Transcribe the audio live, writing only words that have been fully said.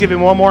Give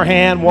him one more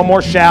hand, one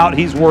more shout.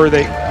 He's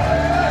worthy.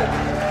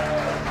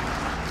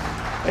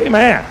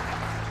 Amen.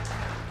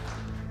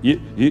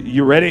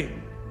 You ready?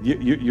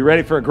 You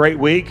ready for a great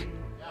week?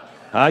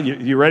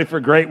 You ready for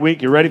a great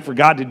week? You ready for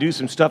God to do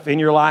some stuff in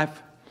your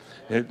life?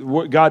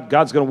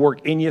 God's going to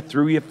work in you,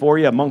 through you, for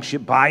you, amongst you,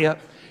 by you.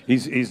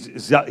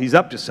 He's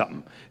up to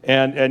something.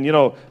 And you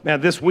know,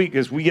 man, this week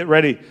as we get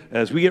ready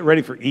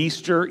for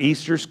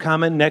Easter's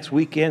coming. Next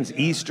weekend's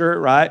Easter,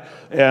 right?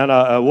 And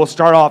we'll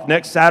start off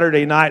next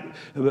Saturday night.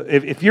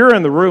 If you're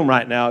in the room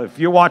right now, if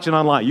you're watching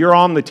online, you're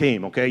on the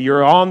team, okay?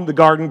 You're on the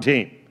Garden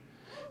team.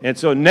 And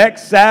so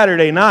next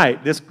Saturday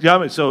night,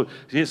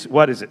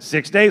 what is it?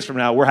 6 days from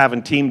now, we're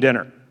having team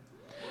dinner.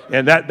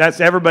 And that's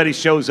everybody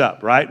shows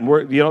up, right?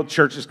 And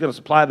church is going to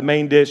supply the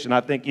main dish, and I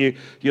think you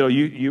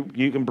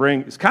can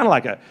bring. It's kind of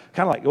like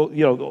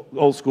the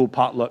old school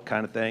potluck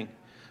kind of thing.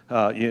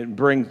 You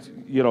bring,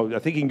 I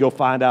think you can go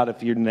find out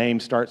if your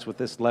name starts with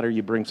this letter.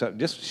 You bring something.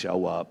 Just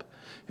show up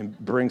and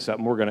bring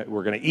something.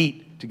 We're gonna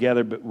eat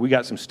together, but we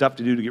got some stuff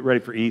to do to get ready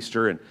for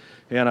Easter,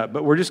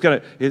 but we're just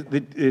gonna.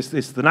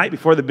 It's the night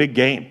before the big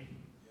game.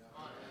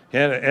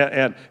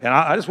 And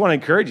I just want to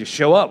encourage you.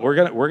 Show up. We're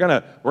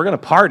gonna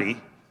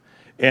party.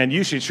 And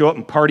you should show up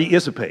and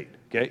participate,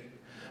 okay?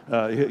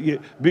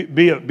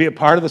 Be a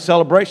part of the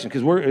celebration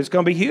because it's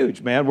going to be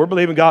huge, man. We're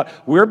believing God.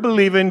 We're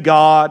believing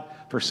God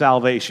for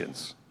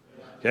salvations,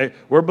 okay?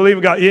 We're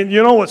believing God.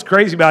 You know what's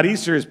crazy about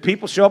Easter is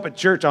people show up at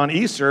church on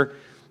Easter,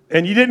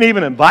 and you didn't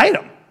even invite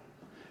them,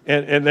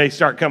 and they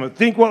start coming.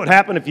 Think what would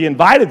happen if you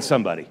invited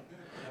somebody,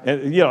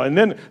 and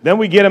then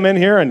we get them in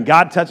here, and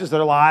God touches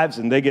their lives,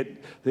 and they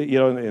get,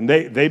 and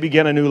they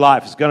begin a new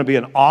life. It's going to be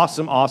an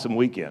awesome, awesome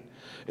weekend.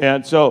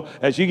 And so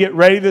as you get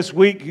ready this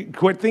week,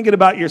 quit thinking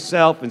about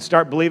yourself and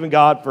start believing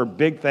God for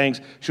big things.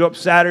 Show up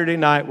Saturday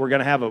night. We're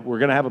gonna have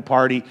a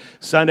party.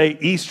 Sunday,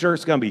 Easter,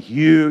 it's gonna be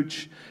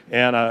huge.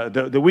 And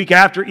the week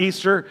after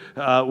Easter,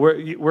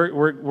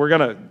 we're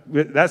gonna.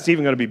 That's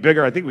even gonna be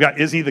bigger. I think we got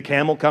Izzy the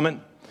Camel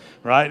coming.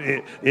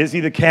 Right? Izzy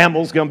the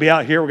Camel's going to be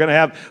out here. We're going to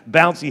have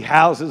bouncy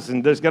houses,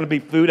 and there's going to be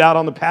food out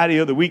on the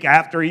patio the week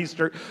after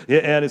Easter,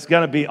 and it's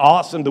going to be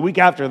awesome. The week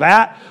after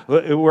that,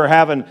 we're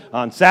having,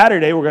 on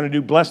Saturday, we're going to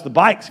do Bless the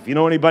Bikes. If you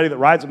know anybody that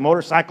rides a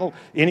motorcycle,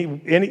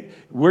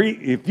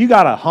 if you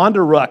got a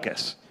Honda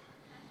Ruckus,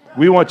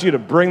 we want you to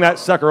bring that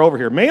sucker over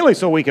here, mainly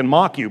so we can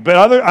mock you.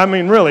 But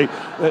really,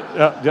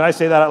 did I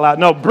say that out loud?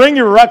 No, bring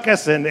your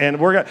Ruckus,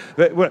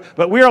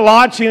 but we are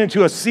launching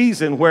into a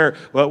season where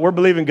we're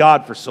believing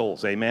God for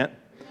souls. Amen.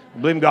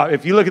 Believe in God.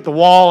 If you look at the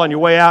wall on your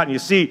way out and you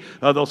see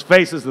those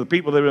faces of the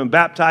people that have been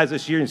baptized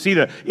this year, and you see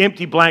the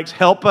empty blanks,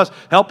 help us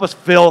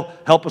fill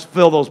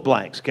those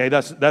blanks. Okay,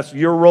 that's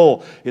your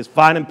role, is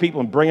finding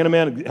people and bringing them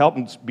in, and help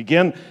them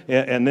begin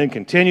and then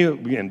continue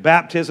in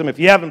baptism. If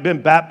you haven't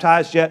been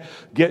baptized yet,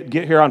 get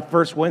here on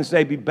first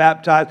Wednesday, be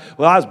baptized.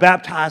 Well, I was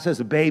baptized as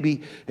a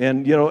baby,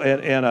 and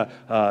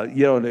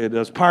it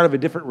was part of a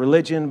different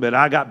religion, but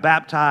I got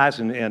baptized,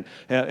 and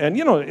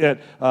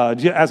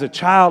as a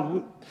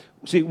child.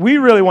 See, we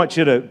really want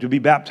you to be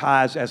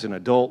baptized as an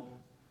adult.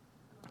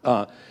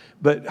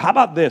 But how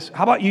about this?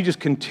 How about you just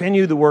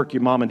continue the work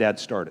your mom and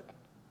dad started?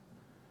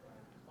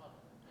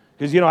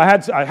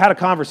 Because, I had a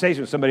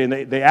conversation with somebody, and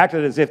they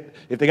acted as if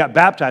they got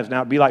baptized now,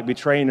 it'd be like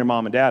betraying their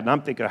mom and dad. And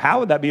I'm thinking, how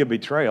would that be a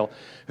betrayal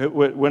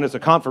when it's a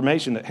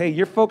confirmation that, hey,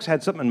 your folks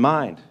had something in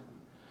mind?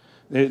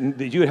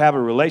 That you would have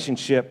a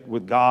relationship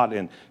with God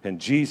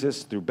and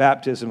Jesus through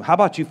baptism. How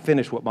about you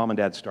finish what mom and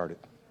dad started?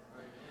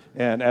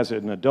 And as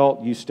an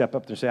adult, you step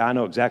up there and say, I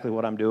know exactly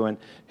what I'm doing,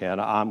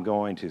 and I'm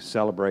going to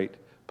celebrate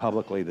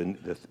publicly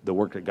the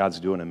work that God's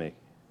doing in me.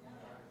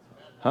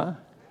 Huh?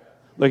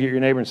 Look at your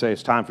neighbor and say,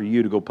 it's time for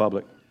you to go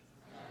public.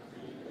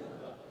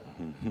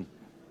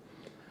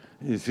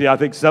 You see, I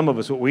think some of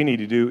us, what we need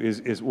to do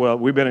is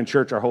we've been in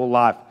church our whole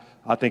life.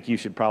 I think you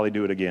should probably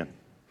do it again.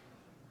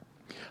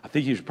 I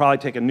think you should probably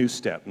take a new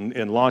step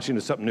and launch into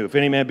something new. If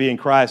any man be in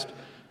Christ,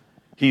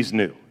 he's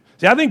new.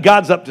 See, I think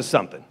God's up to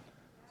something.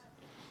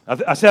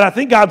 I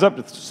think God's up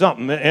to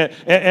something,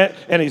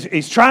 and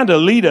He's trying to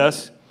lead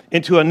us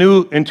into a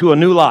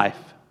new life.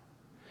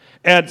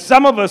 And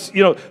some of us,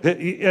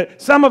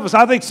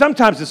 I think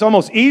sometimes it's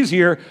almost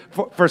easier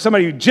for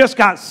somebody who just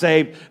got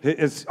saved.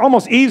 It's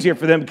almost easier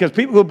for them because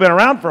people who've been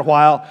around for a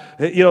while,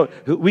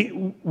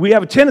 we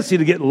have a tendency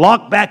to get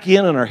locked back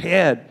in our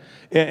head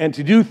and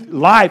to do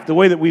life the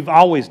way that we've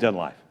always done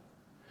life.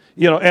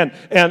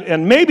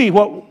 And maybe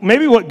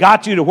what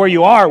got you to where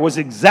you are was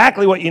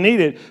exactly what you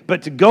needed,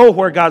 but to go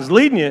where God's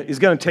leading you is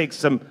going to take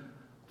some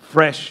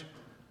fresh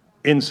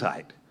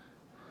insight.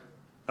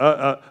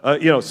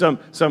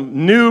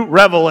 Some new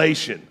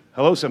revelation.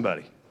 Hello,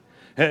 somebody.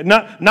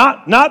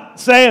 Not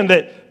saying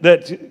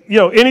that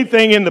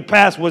anything in the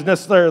past was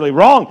necessarily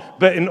wrong,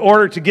 but in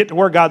order to get to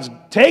where God's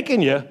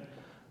taking you,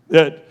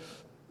 that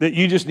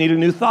you just need a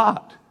new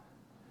thought.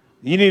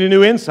 You need a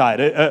new insight,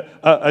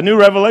 a new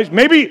revelation.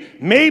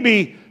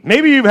 Maybe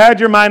you've had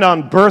your mind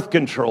on birth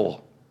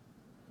control,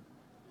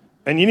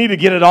 and you need to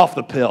get it off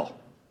the pill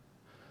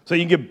so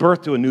you can give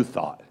birth to a new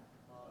thought.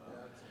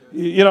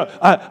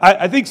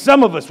 I think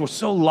some of us were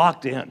so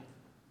locked in.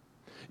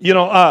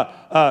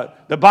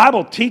 The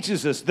Bible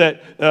teaches us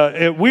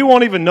that we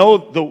won't even know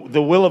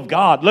the will of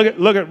God.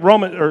 Look at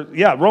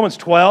Romans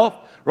 12.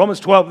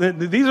 Romans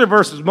 12, these are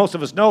verses most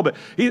of us know, but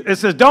it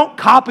says, don't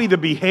copy the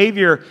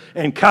behavior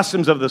and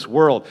customs of this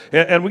world.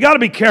 And we got to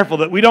be careful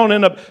that we don't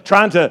end up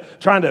trying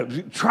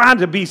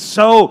to be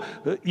so,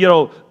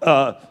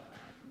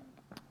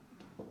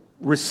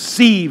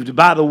 received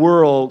by the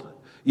world,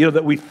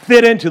 that we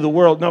fit into the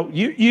world. No,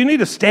 you need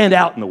to stand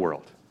out in the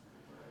world.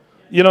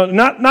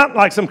 Not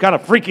like some kind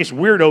of freakish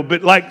weirdo,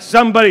 but like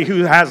somebody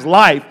who has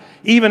life,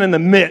 even in the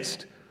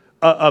midst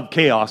of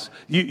chaos.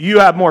 You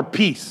have more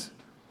peace.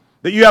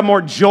 That you have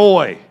more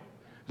joy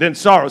than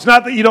sorrow. It's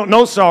not that you don't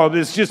know sorrow, but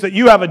it's just that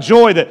you have a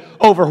joy that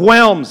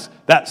overwhelms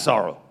that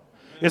sorrow.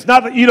 It's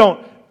not that you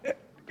don't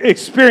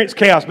experience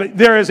chaos, but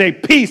there is a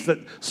peace that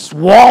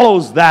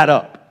swallows that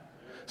up.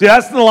 See,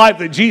 that's the life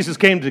that Jesus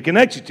came to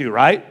connect you to,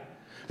 right?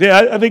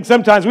 Yeah, I think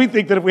sometimes we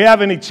think that if we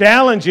have any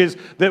challenges,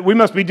 that we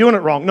must be doing it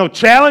wrong. No,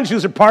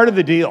 challenges are part of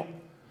the deal.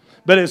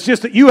 But it's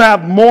just that you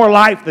have more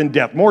life than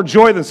death, more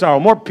joy than sorrow,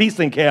 more peace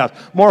than chaos,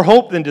 more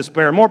hope than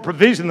despair, more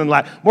provision than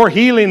lack, more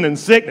healing than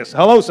sickness.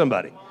 Hello,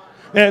 somebody.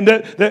 And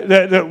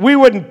that we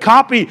wouldn't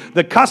copy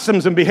the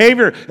customs and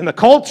behavior and the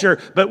culture,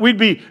 but we'd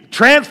be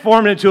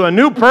transformed into a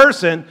new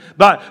person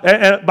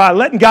by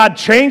letting God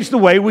change the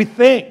way we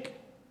think.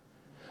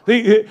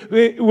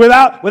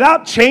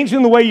 Without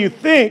changing the way you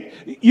think,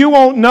 you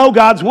won't know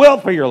God's will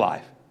for your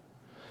life.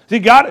 See,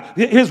 God,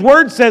 His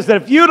Word says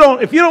that if you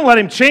don't let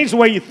Him change the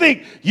way you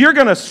think, you're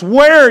going to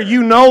swear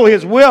you know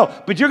His will,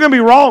 but you're going to be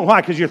wrong.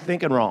 Why? Because you're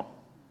thinking wrong.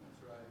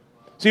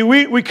 See,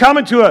 we come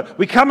into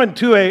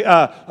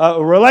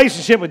a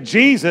relationship with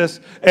Jesus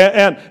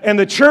and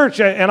the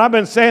church, and I've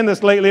been saying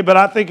this lately, but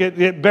I think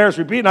it bears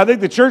repeating. I think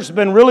the church has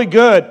been really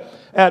good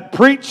at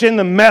preaching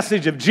the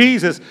message of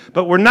Jesus,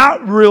 but we're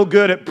not real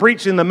good at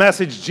preaching the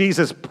message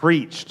Jesus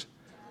preached.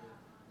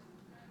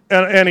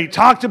 And He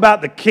talked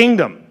about the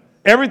kingdom.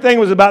 Everything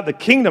was about the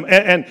kingdom.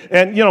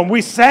 And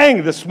we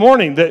sang this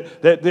morning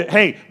that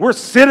hey, we're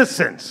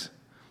citizens,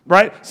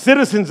 right?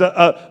 Citizens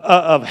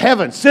of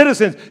heaven.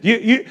 Citizens,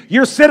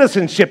 your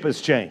citizenship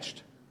has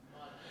changed.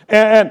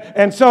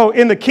 And so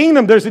in the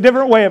kingdom, there's a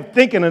different way of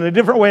thinking and a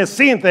different way of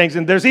seeing things,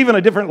 and there's even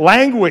a different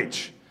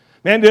language.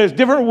 Man, there's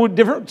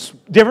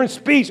different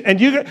speech. And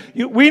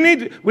we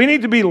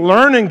need to be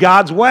learning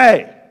God's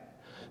way.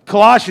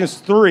 Colossians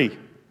 3.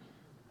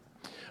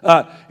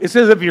 It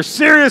says, if you're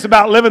serious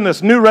about living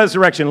this new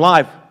resurrection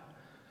life,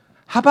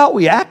 how about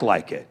we act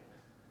like it?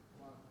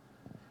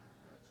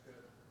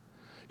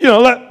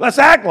 Let's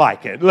act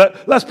like it.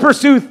 Let's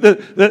pursue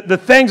the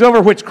things over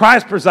which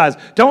Christ presides.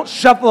 Don't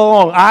shuffle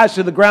along, eyes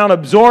to the ground,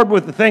 absorbed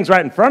with the things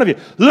right in front of you.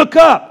 Look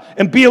up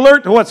and be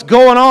alert to what's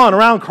going on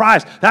around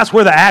Christ. That's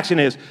where the action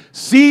is.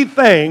 See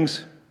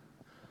things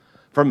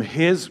from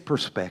His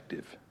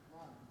perspective.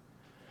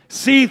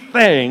 See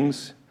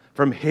things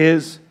from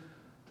His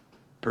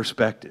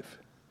perspective.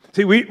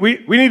 See, we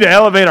need to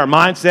elevate our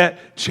mindset,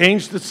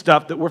 change the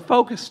stuff that we're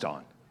focused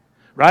on,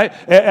 right?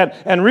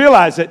 And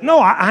realize that, no,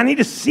 I need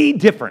to see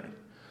different.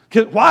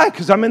 Why?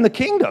 Because I'm in the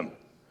kingdom.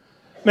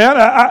 Man,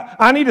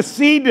 I need to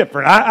see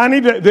different. I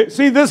need to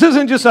see, this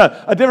isn't just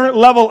a different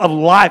level of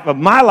life, of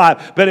my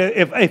life, but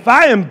if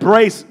I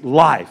embrace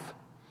life,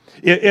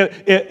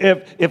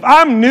 if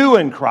I'm new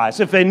in Christ,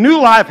 if a new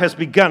life has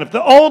begun, if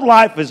the old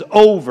life is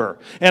over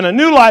and a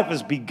new life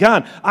has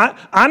begun,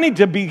 I need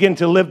to begin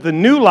to live the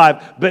new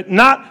life, but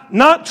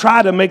not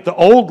try to make the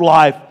old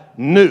life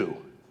new.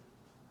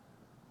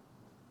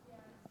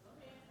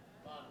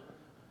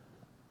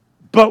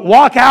 But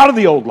walk out of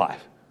the old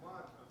life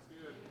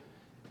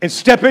and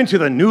step into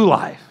the new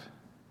life.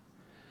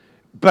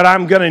 But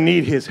I'm going to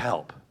need His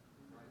help.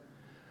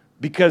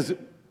 Because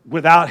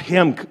without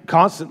Him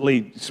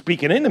constantly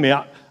speaking into me,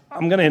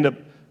 I'm going to end up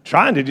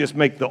trying to just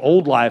make the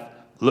old life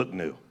look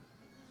new.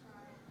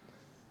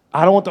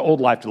 I don't want the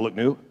old life to look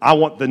new. I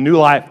want the new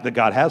life that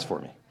God has for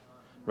me,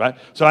 right?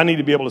 So I need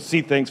to be able to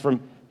see things from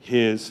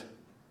His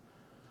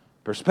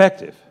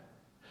perspective.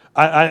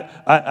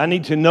 I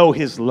need to know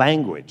His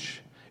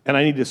language, and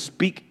I need to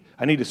speak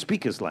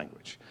His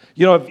language.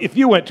 If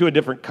you went to a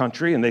different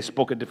country and they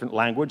spoke a different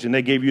language and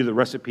they gave you the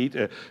recipe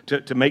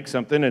to make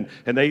something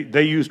and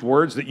they used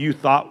words that you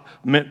thought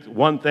meant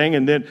one thing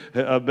and then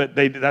but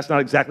that's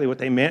not exactly what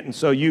they meant, and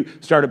so you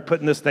started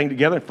putting this thing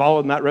together and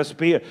following that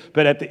recipe,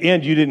 but at the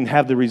end you didn't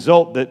have the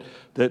result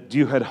that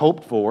you had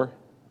hoped for.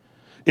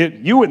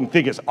 You wouldn't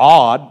think it's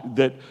odd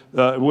that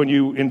when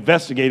you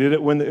investigated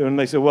it, when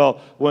they said,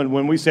 well,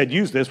 when we said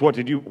use this, what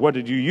did you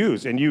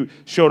use? And you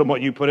showed them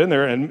what you put in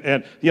there.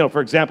 And for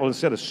example,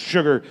 instead of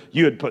sugar,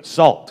 you had put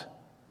salt.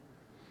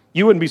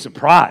 You wouldn't be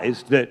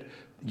surprised that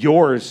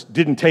yours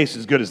didn't taste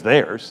as good as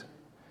theirs.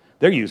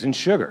 They're using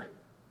sugar.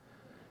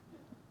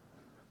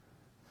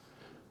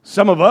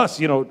 Some of us,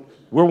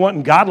 we're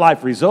wanting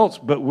God-life results,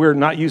 but we're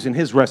not using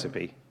His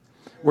recipe.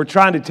 We're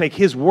trying to take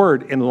His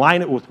word and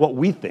line it with what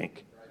we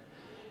think.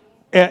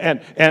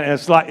 And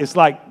it's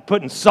like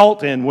putting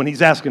salt in when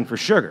He's asking for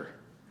sugar.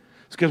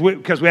 It's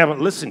because we haven't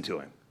listened to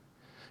him.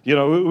 You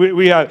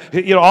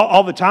know,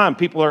 all the time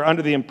people are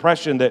under the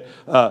impression that,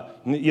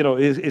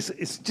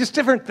 it's just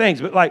different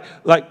things. But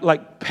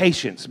like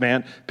patience,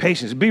 man,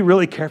 patience. Be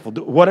really careful.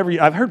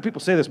 I've heard people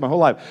say this my whole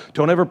life.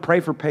 Don't ever pray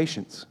for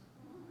patience.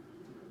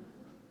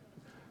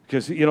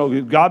 Because,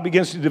 God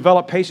begins to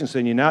develop patience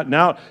in you.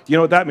 Now, you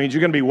know what that means? You're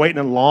going to be waiting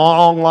in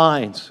long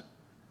lines.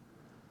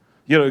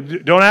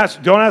 Don't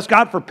ask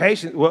God for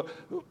patience. Well,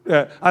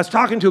 I was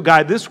talking to a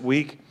guy this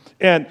week,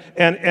 and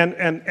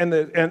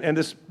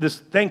this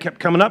thing kept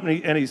coming up,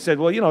 and he said,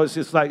 well, it's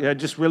just like I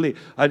just really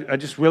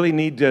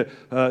need to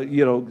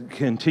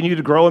continue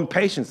to grow in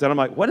patience. And I'm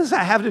like, what does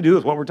that have to do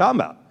with what we're talking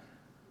about?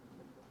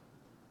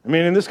 I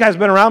mean, and this guy's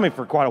been around me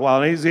for quite a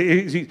while, and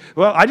he's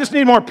well, I just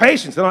need more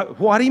patience. And I'm like,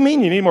 what do you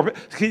mean you need more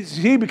patience?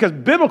 See, because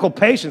biblical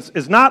patience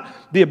is not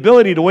the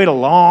ability to wait a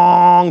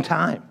long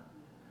time.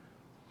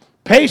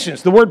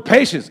 Patience, the word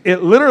patience,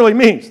 it literally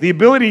means the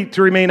ability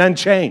to remain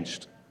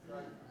unchanged.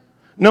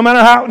 No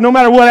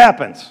matter what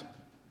happens,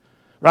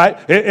 right?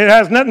 It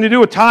has nothing to do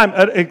with time,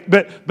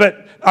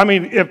 but I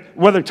mean,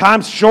 whether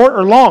time's short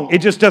or long,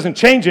 it just doesn't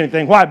change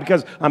anything. Why?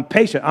 Because I'm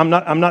patient. I'm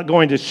not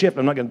going to shift.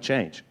 I'm not going to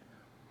change,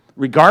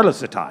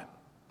 regardless of time,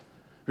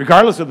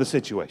 regardless of the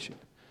situation.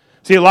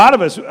 See, a lot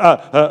of us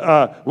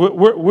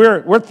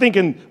we're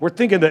thinking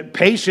that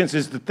patience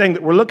is the thing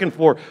that we're looking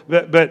for,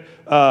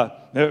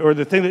 or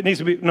the thing that needs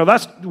to be. No,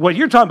 that's what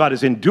you're talking about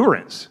is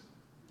endurance.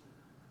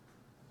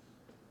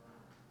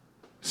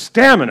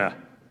 Stamina,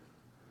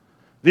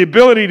 the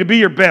ability to be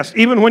your best,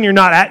 even when you're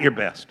not at your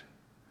best.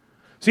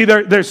 See,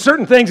 there's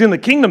certain things in the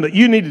kingdom that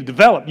you need to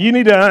develop. But you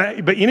need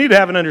to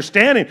have an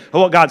understanding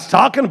of what God's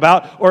talking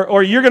about,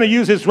 or you're going to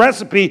use His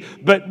recipe,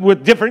 but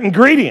with different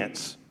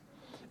ingredients,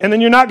 and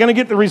then you're not going to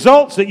get the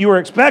results that you were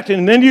expecting.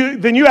 And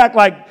then you act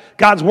like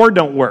God's word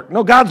don't work.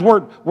 No, God's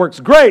word works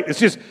great. It's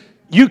just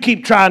you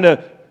keep trying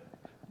to.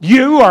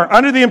 You are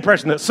under the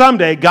impression that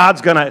someday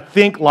God's going to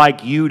think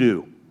like you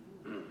do.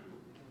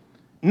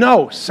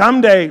 No,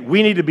 someday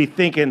we need to be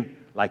thinking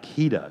like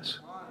He does.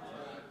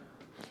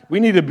 We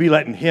need to be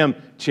letting Him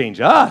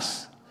change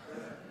us.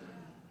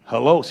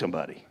 Hello,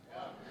 somebody.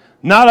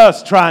 Not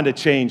us trying to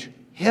change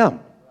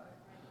Him.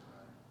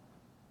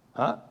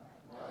 Huh?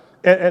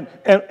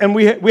 And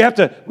we have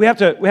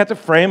to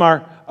frame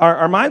our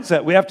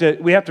mindset. We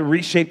have to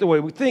reshape the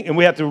way we think, and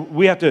we have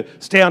to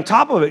stay on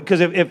top of it.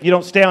 Because if you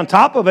don't stay on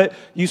top of it,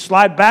 you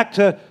slide back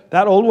to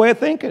that old way of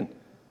thinking.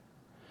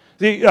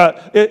 See,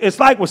 it's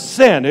like with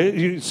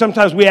sin.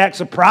 Sometimes we act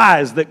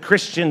surprised that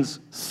Christians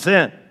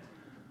sin.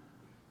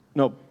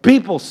 No,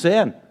 people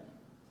sin.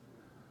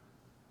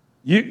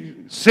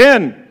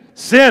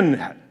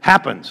 Sin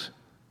happens,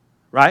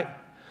 right?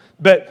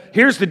 But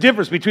here's the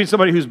difference between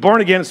somebody who's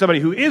born again and somebody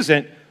who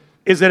isn't,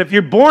 is that if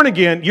you're born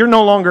again, you're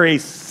no longer a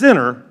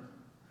sinner.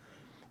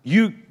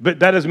 But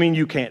that doesn't mean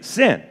you can't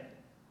sin.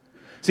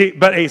 See,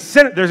 but a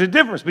sinner, there's a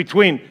difference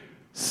between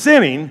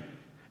sinning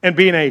and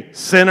being a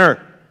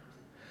sinner.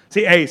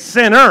 See, a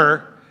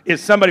sinner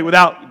is somebody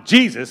without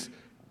Jesus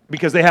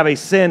because they have a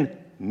sin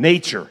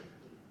nature.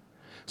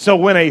 So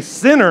when a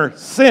sinner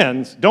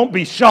sins, don't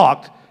be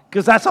shocked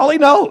because that's all he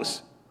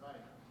knows.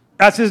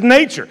 That's his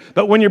nature.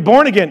 But when you're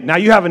born again, now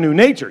you have a new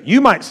nature. You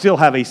might still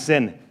have a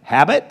sin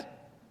habit,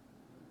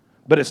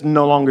 but it's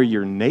no longer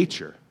your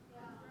nature.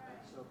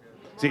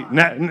 See,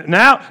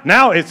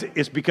 now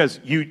it's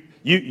because you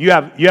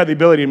have the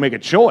ability to make a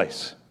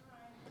choice.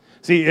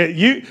 See,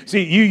 you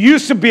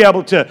used to be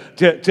able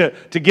to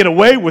get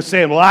away with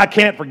saying, well, I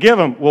can't forgive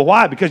him. Well,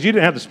 why? Because you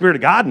didn't have the Spirit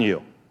of God in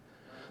you.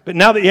 But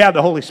now that you have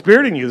the Holy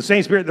Spirit in you, the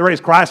same Spirit that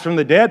raised Christ from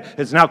the dead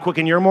is now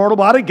quickening your mortal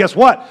body, guess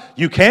what?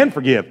 You can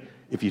forgive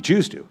if you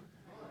choose to.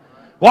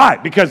 Why?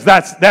 Because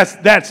that's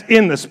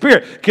in the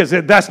Spirit. Because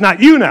that's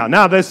not you now.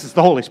 Now this is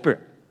the Holy Spirit.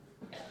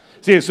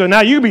 See, so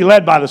now you be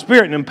led by the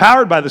Spirit and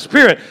empowered by the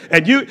Spirit,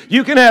 and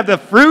you can have the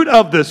fruit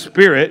of the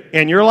Spirit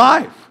in your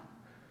life.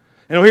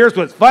 And here's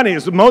what's funny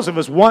is that most of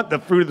us want the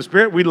fruit of the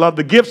Spirit. We love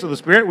the gifts of the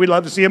Spirit. We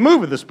love to see a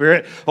move of the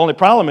Spirit. Only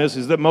problem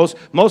is that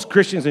most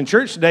Christians in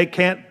church today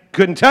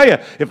couldn't tell you.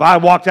 If I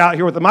walked out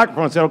here with the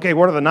microphone and said, okay,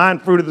 what are the 9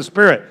 fruit of the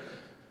Spirit?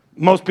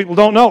 Most people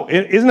don't know.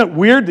 Isn't it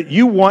weird that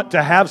you want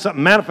to have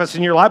something manifest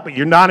in your life, but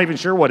you're not even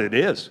sure what it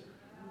is?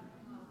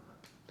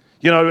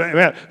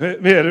 I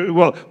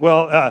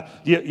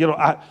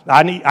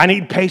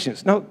need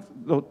patience. No,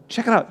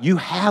 check it out. You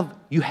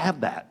have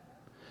that.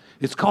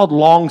 It's called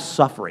long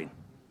suffering.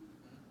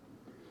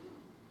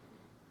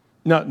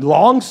 Now,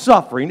 long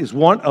suffering is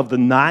one of the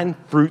 9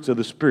 fruits of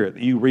the Spirit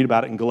that you read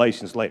about it in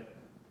Galatians later.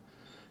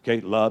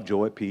 Okay, love,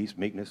 joy, peace,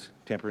 meekness,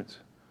 temperance,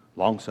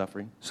 long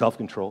suffering,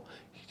 self-control.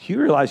 Do you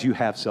realize you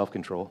have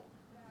self-control?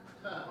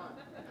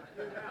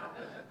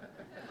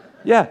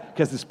 Yeah,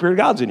 because the Spirit of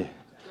God's in you.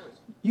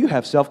 You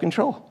have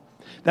self-control.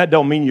 That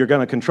don't mean you're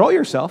going to control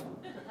yourself.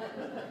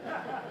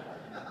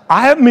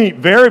 I have met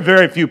very,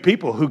 very few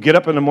people who get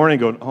up in the morning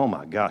and go, oh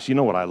my gosh, you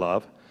know what I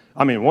love?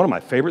 I mean, one of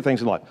my favorite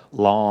things in life,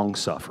 long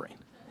suffering.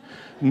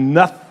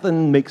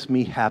 Nothing makes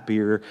me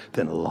happier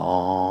than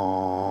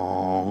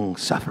long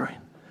suffering.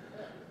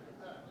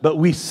 But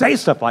we say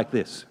stuff like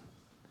this.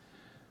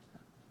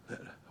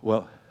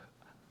 Well,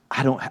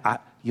 I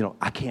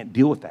can't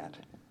deal with that.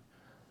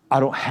 I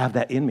don't have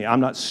that in me. I'm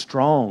not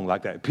strong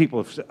like that.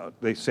 People,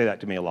 they say that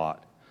to me a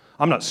lot.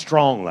 I'm not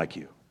strong like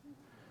you.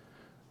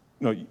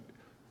 No,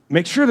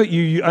 make sure that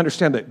you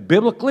understand that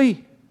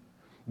biblically,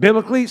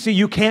 see,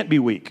 you can't be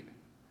weak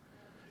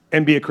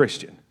and be a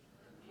Christian.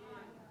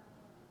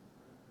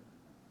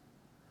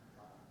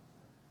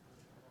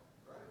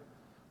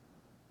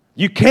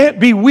 You can't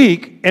be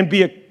weak and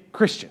be a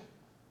Christian.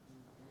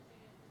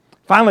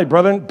 Finally,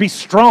 brethren, be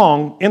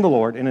strong in the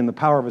Lord and in the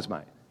power of his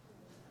might.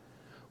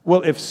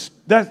 Well,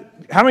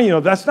 how many of you know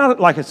that's not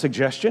like a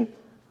suggestion?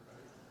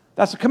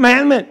 That's a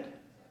commandment.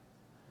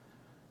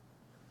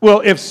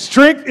 Well, if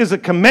strength is a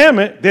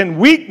commandment, then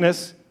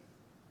weakness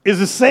is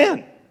a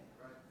sin.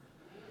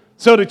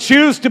 So to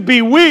choose to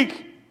be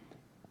weak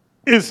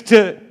is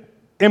to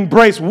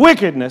embrace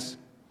wickedness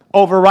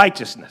over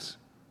righteousness.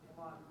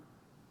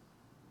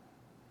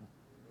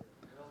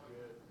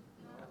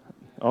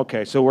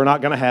 Okay, so we're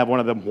not going to have one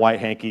of them white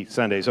hanky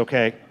Sundays,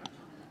 okay?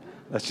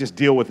 Let's just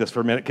deal with this for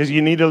a minute, because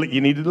you need to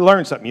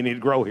learn something. You need to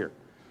grow here.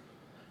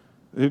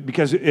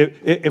 Because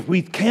if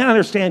we can't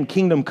understand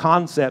kingdom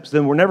concepts,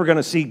 then we're never going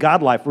to see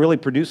God life really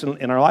produce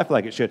in our life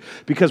like it should.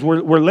 Because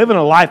we're living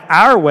a life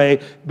our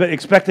way, but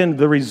expecting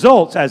the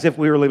results as if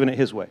we were living it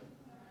his way.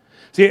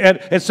 See,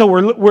 and so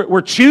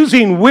we're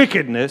choosing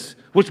wickedness,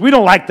 which we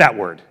don't like that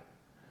word.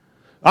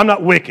 I'm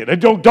not wicked.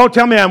 Don't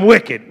tell me I'm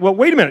wicked. Well,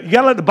 wait a minute. You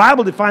got to let the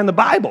Bible define the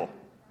Bible.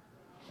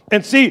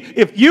 And see,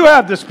 if you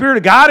have the Spirit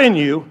of God in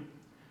you,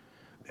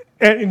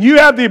 and you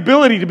have the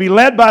ability to be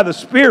led by the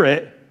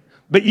Spirit,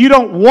 but you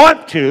don't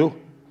want to,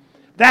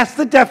 that's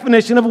the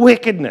definition of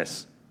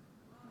wickedness.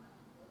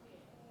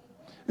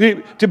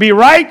 To be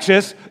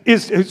righteous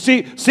is,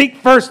 seek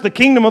first the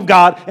kingdom of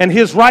God and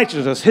his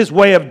righteousness, his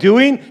way of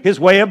doing, his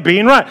way of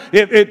being right.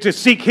 To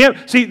seek him.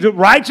 See, the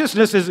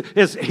righteousness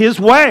is his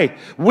way.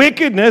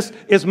 Wickedness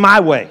is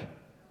my way.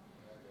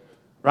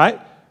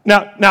 Right?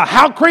 Now,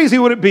 how crazy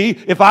would it be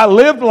if I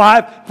lived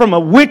life from a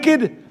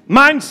wicked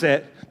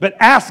mindset, but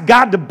asked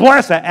God to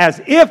bless it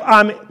as if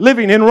I'm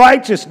living in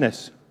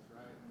righteousness?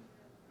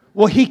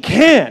 Well, he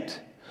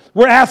can't.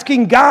 We're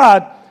asking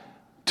God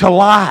to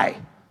lie,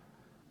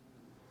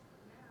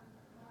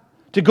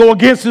 to go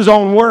against his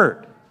own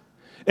word.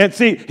 And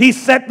see, he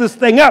set this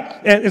thing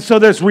up. And so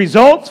there's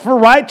results for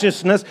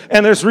righteousness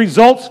and there's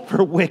results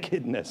for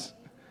wickedness.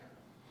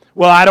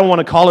 Well, I don't want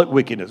to call it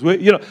wickedness.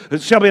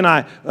 Shelby and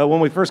I,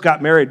 when we first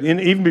got married, and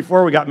even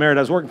before we got married,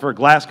 I was working for a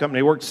glass company.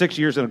 I worked 6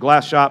 years in a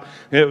glass shop.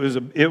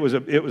 It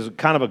was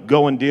kind of a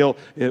going deal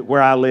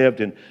where I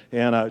lived.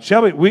 And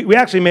Shelby, we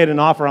actually made an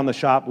offer on the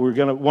shop. We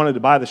wanted to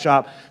buy the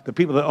shop. The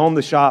people that owned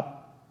the shop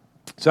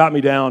sat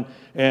me down,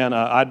 and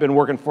I'd been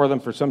working for them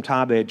for some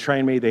time. They had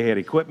trained me. They had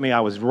equipped me. I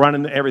was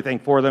running everything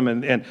for them,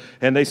 and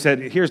they said,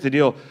 here's the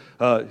deal.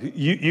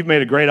 You've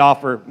made a great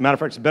offer. Matter of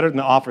fact, it's better than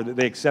the offer that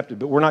they accepted,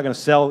 but we're not going to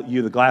sell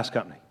you the glass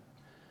company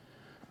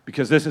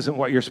because this isn't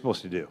what you're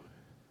supposed to do.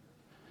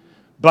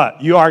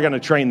 But you are going to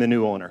train the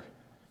new owner.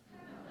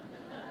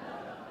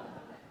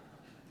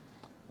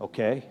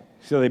 Okay,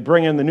 so they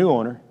bring in the new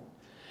owner,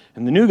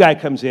 and the new guy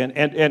comes in,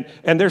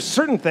 and there's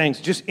certain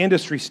things, just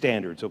industry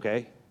standards,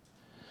 okay?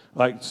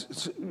 Like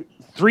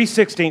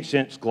 3/16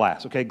 inch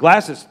glass, okay?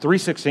 Glass is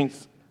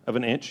 3/16 of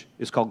an inch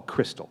is called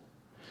crystal.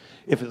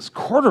 If it's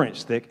 1/4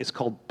 inch thick, it's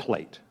called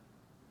plate.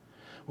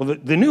 Well,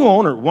 the new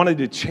owner wanted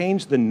to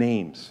change the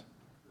names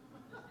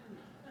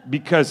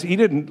because he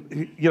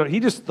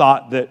just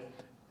thought that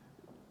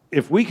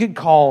if we could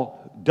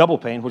call double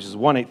pane, which is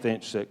 1/8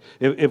 inch thick,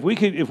 if we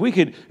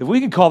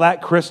could call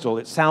that crystal,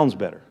 it sounds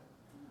better.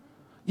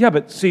 Yeah,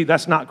 but see,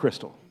 that's not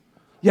crystal.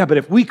 Yeah, but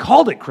if we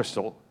called it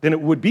crystal, then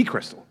it would be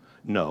crystal.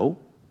 No,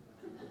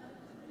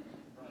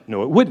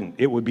 it wouldn't.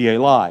 It would be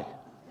a lie.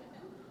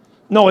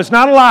 No, it's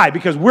not a lie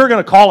because we're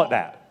going to call it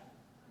that.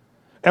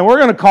 And we're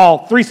going to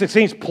call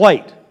 3/16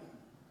 plate.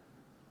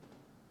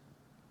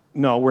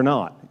 No, we're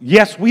not.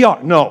 Yes, we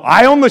are. No,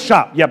 I own the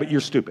shop. Yeah, but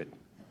you're stupid.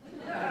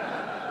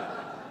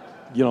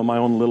 My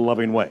own little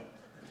loving way.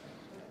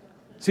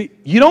 See,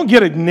 you don't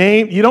get a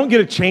name, you don't get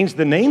to change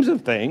the names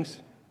of things.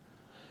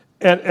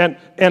 And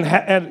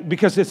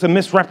because it's a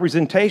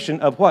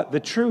misrepresentation of what? The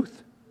truth.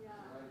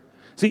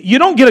 See, you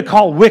don't get to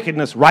call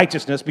wickedness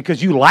righteousness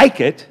because you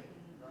like it.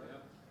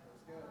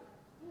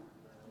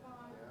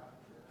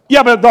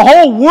 Yeah, but the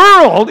whole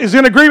world is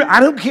in agreement. I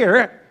don't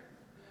care.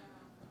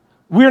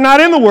 We're not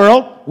in the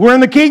world. We're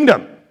in the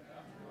kingdom.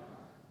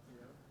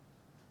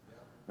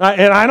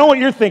 And I know what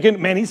you're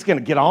thinking. Man, he's going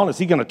to get on us.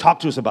 He's going to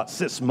talk to us about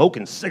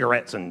smoking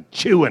cigarettes and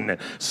chewing and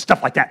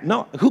stuff like that.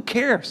 No, who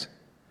cares?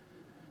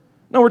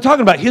 No, we're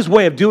talking about his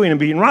way of doing and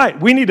being right.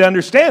 We need to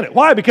understand it.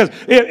 Why? Because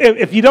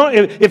if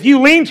you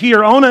lean to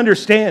your own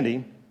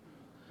understanding,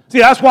 see,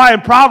 that's why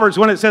in Proverbs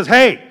when it says,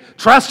 hey,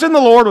 trust in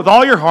the Lord with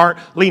all your heart,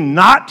 lean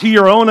not to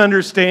your own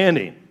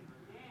understanding.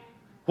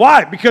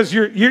 Why? Because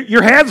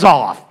your head's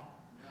off.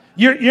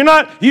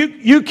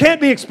 You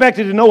can't be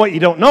expected to know what you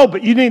don't know,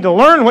 but you need to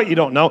learn what you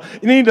don't know.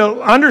 You need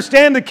to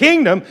understand the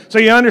kingdom so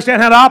you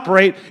understand how to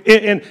operate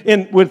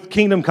with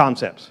kingdom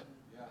concepts.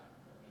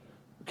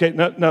 Okay,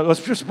 no,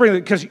 let's just bring it,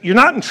 because you're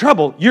not in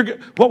trouble.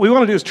 What we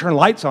want to do is turn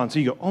lights on so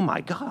you go, oh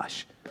my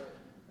gosh,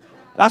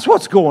 that's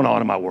what's going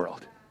on in my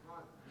world.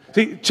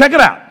 See, check it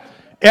out.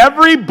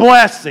 Every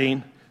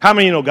blessing, how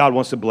many of you know God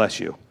wants to bless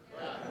you?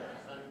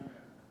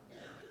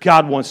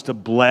 God wants to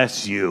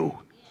bless you.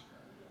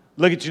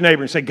 Look at your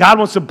neighbor and say, God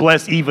wants to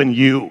bless even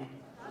you.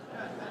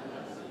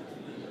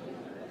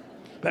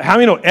 But how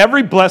many know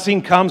every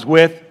blessing comes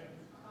with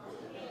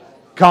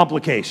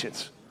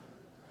complications?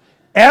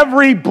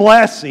 Every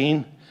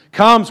blessing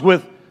comes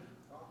with,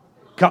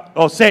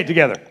 say it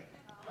together.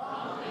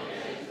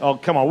 Oh,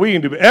 come on, we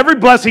can do it. Every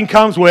blessing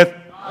comes with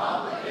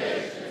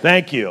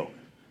thank you.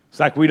 It's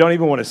like we don't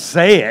even want to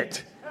say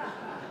it.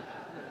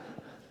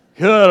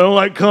 God, I don't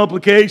like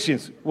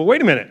complications. Well,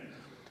 wait a minute.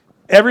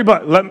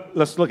 Everybody,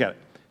 let's look at it.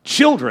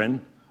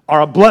 Children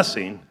are a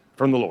blessing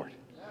from the Lord.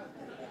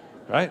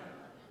 Right?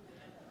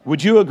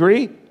 Would you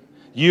agree?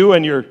 You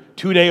and your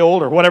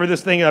 2-day-old or whatever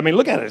this thing is. I mean,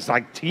 look at it. It's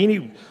like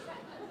teeny.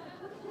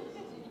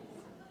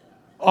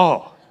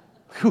 Oh.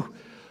 Whew.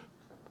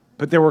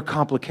 But there were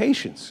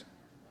complications.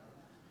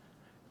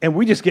 And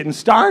we just getting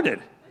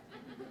started.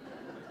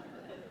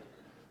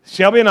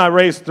 Shelby and I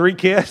raised 3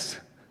 kids.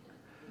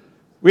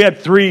 We had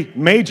 3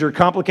 major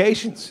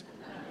complications.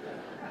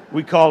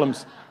 We call them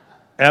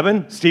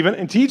Evan, Stephen,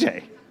 and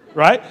TJ,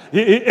 right?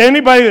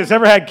 Anybody that's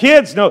ever had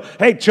kids know,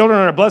 hey, children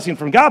are a blessing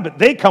from God, but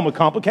they come with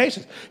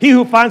complications. He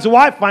who finds a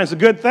wife finds a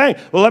good thing.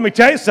 Well, let me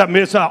tell you something.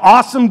 It's an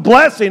awesome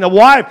blessing. A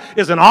wife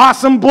is an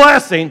awesome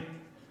blessing.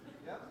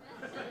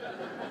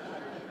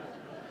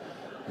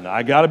 Now,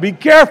 I got to be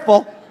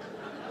careful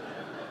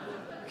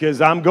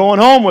because I'm going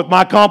home with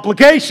my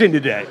complication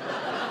today.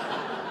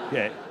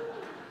 Okay.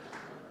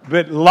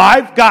 But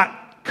life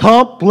got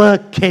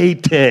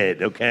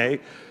complicated, okay?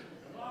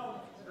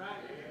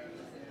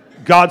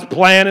 God's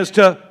plan is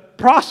to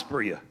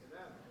prosper you.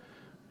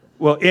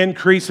 Well,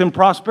 increase in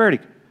prosperity.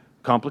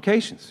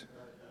 Complications.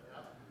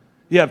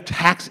 You have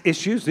tax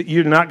issues that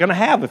you're not going to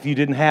have if you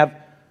didn't have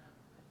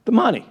the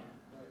money.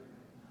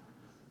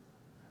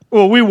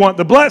 Well, we want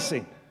the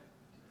blessing,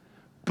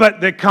 but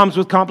that comes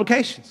with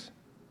complications.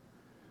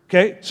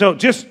 Okay? So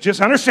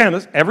just understand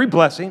this. Every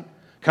blessing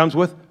comes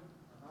with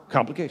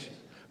complications.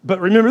 But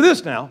remember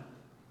this now.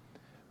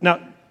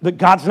 Now, that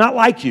God's not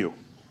like you.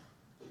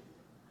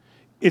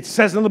 It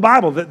says in the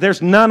Bible that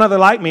there's none other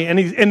like me.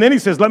 And then he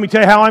says, let me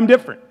tell you how I'm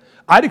different.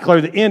 I declare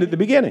the end at the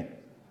beginning.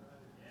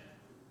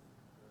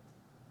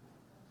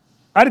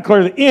 I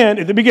declare the end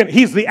at the beginning.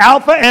 He's the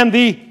Alpha and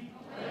the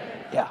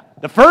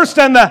the first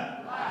and the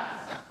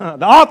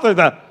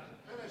author,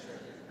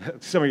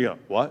 some of you go,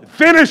 what?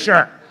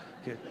 Finisher.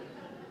 Okay.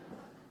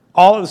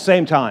 All at the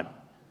same time.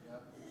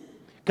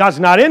 God's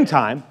not in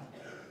time.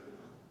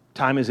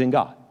 Time is in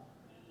God.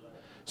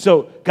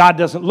 So God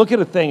doesn't look at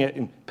a thing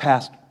in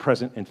past,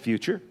 present, and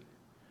future.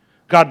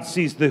 God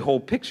sees the whole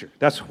picture.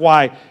 That's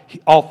why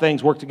all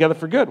things work together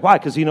for good. Why?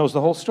 Because he knows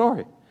the whole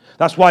story.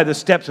 That's why the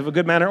steps of a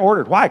good man are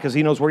ordered. Why? Because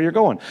he knows where you're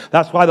going.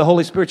 That's why the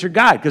Holy Spirit's your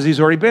guide, because he's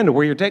already been to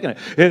where you're taking it.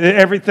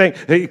 Everything,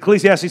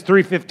 Ecclesiastes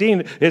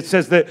 3:15, it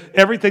says that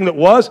everything that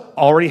was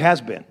already has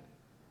been.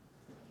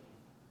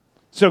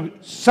 So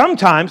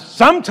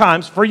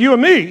sometimes for you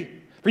and me,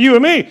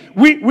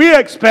 we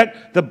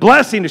expect the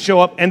blessing to show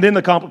up and then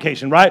the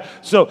complication, right?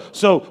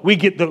 So we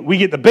get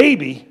the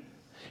baby,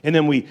 and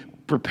then we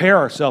prepare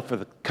ourselves for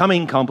the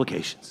coming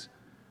complications.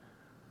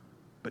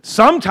 But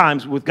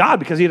sometimes with God,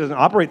 because he doesn't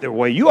operate the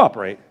way you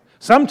operate,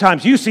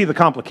 sometimes you see the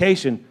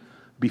complication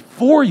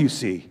before you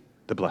see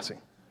the blessing.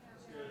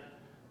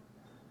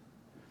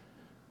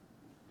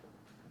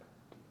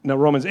 Now,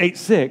 Romans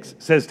 8:6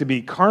 says to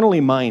be carnally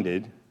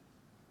minded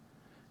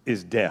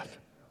is death.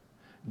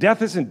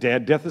 Death isn't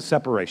dead. Death is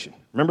separation.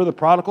 Remember the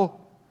prodigal?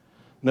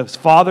 And his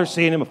father,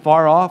 seeing him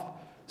afar off,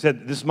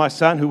 said, this is my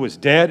son who was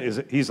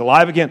dead. He's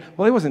alive again.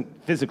 Well, he wasn't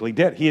physically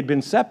dead. He had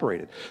been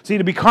separated. See,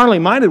 to be carnally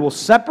minded will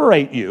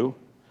separate you,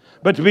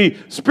 but to be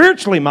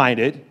spiritually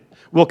minded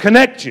will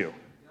connect you.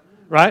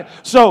 Right?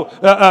 So,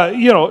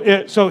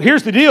 so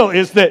here's the deal,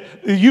 is that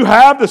you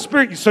have the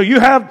Spirit. So you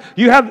have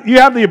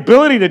the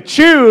ability to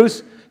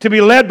choose to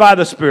be led by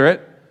the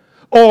Spirit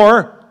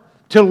or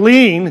to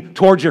lean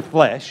towards your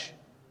flesh.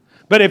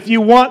 But if you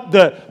want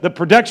the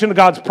protection of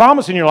God's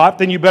promise in your life,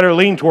 then you better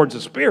lean towards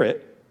the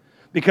Spirit,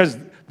 because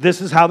this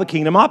is how the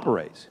kingdom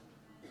operates.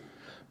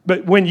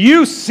 But when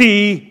you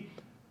see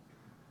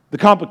the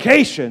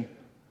complication,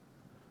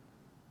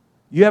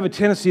 you have a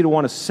tendency to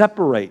want to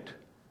separate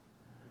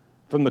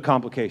from the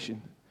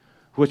complication,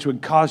 which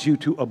would cause you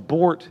to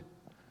abort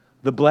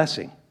the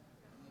blessing.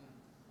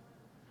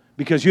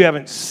 Because you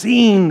haven't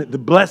seen the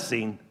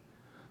blessing,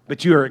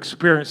 but you are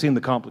experiencing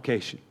the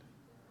complication.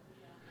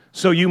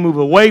 So you move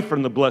away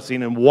from the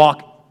blessing and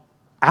walk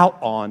out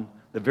on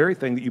the very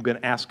thing that you've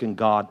been asking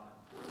God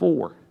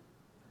for,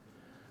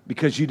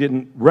 because you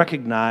didn't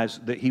recognize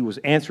that he was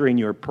answering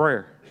your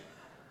prayer,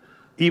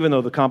 even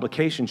though the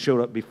complication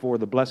showed up before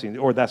the blessing,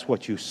 or that's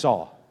what you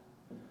saw.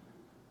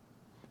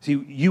 See,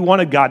 you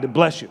wanted God to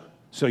bless you,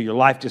 so your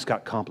life just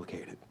got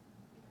complicated.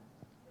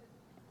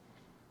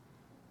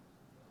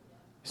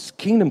 It's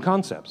kingdom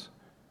concepts.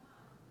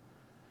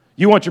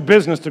 You want your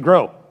business to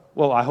grow.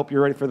 Well, I hope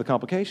you're ready for the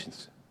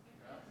complications.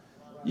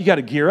 You got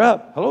to gear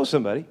up. Hello,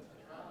 somebody.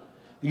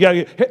 You got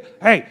to get,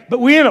 hey, but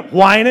we end up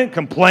whining,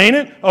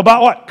 complaining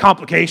about what?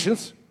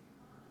 Complications.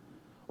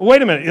 Well,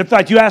 wait a minute. I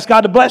thought you asked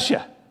God to bless you.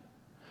 I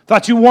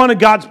thought you wanted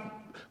God's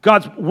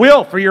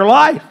will for your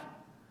life.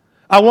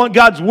 I want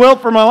God's will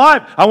for my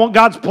life. I want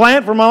God's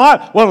plan for my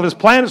life. Well, if His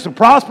plan is to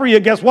prosper you,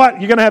 guess what?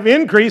 You're going to have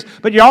increase,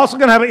 but you're also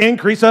going to have an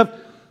increase of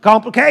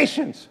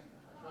complications.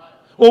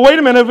 Well, wait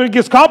a minute. If it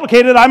gets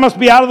complicated, I must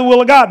be out of the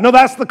will of God. No,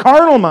 that's the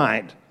carnal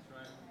mind.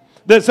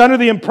 That's under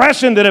the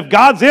impression that if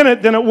God's in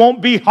it, then it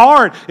won't be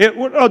hard.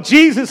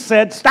 Jesus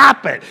said,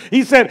 stop it.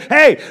 He said,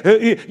 hey,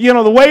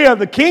 the way of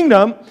the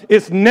kingdom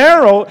is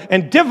narrow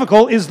and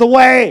difficult is the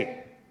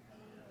way.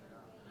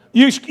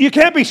 You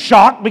can't be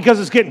shocked because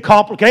it's getting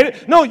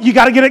complicated. No, you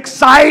got to get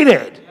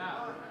excited.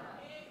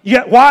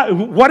 Yeah, why?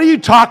 What are you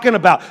talking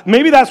about?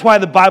 Maybe that's why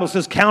the Bible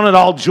says, count it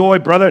all joy,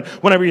 brother,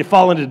 whenever you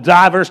fall into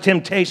diverse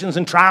temptations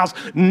and trials,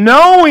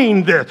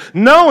 knowing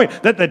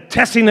that the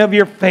testing of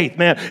your faith,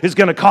 man, is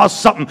going to cause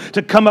something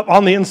to come up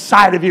on the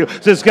inside of you.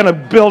 So it's going to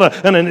build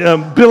an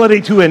ability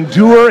to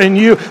endure in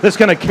you that's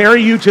going to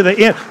carry you to the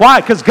end.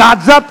 Why? Because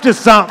God's up to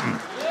something.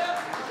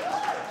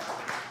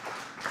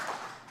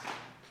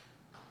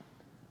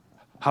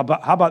 How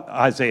about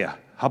Isaiah?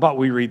 How about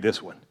we read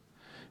this one?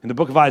 In the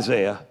book of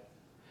Isaiah,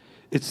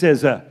 it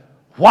says,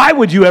 why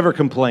would you ever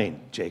complain,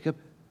 Jacob?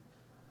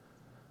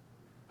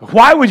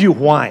 Why would you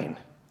whine,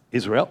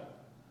 Israel?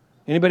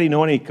 Anybody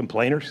know any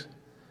complainers?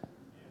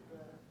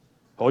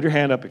 Hold your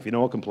hand up if you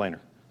know a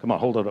complainer. Come on,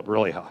 hold it up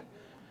really high.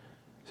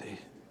 See,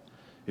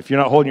 if you're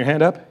not holding your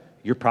hand up,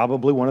 you're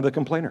probably one of the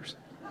complainers.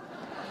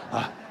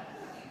 I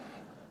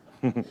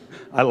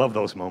love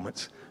those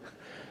moments.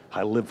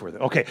 I live for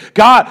them. Okay,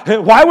 God,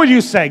 why would you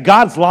say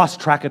God's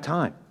lost track of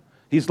time?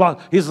 He's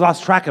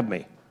lost track of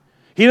me.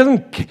 He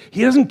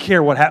doesn't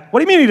care what happens. What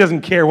do you mean He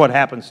doesn't care what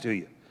happens to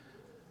you?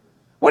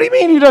 What do you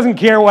mean He doesn't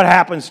care what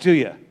happens to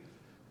you?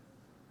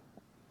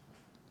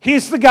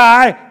 He's the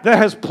guy that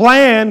has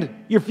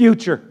planned your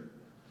future.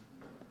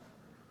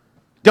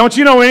 Don't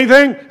you know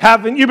anything?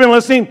 Haven't you been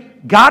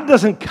listening? God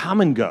doesn't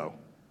come and go.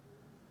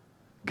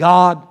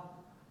 God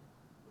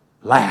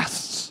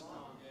lasts.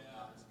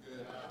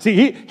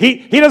 See,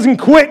 he doesn't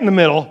quit in the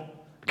middle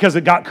because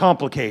it got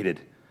complicated.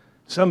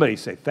 Somebody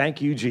say,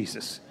 thank you,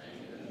 Jesus.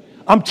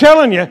 I'm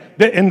telling you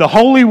that in the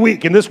Holy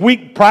Week, in this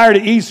week prior to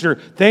Easter,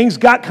 things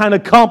got kind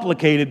of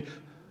complicated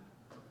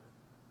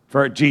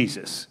for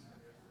Jesus.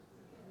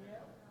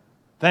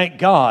 Thank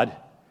God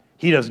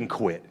He doesn't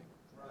quit.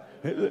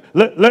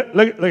 Look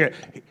at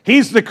it.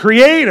 He's the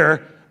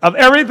creator of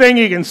everything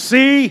you can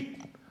see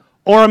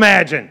or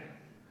imagine.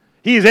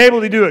 He is able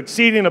to do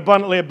exceeding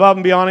abundantly above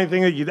and beyond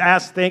anything that you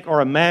ask, think,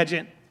 or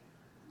imagine.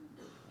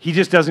 He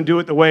just doesn't do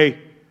it the way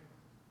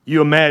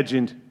you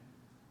imagined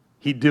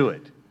He'd do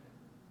it.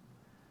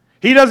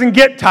 He doesn't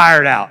get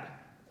tired out.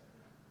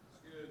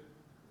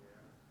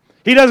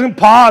 He doesn't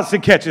pause to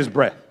catch His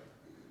breath.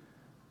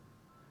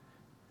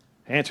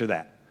 Answer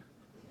that.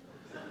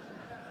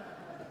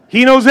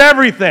 He knows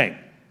everything,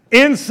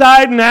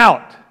 inside and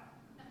out.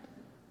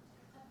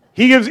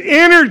 He gives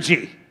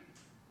energy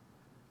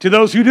to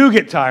those who do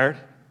get tired.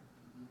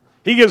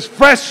 He gives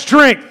fresh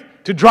strength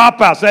to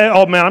dropouts.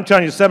 Oh man, I'm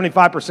telling you,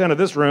 75% of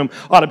this room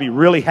ought to be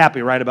really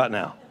happy right about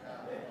now.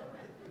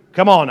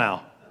 Come on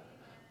now.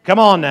 Come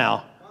on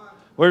now.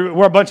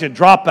 We're a bunch of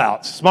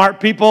dropouts. Smart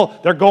people,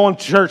 they're going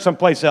to church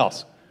someplace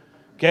else.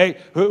 Okay?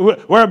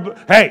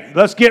 Hey,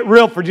 let's get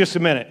real for just a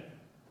minute.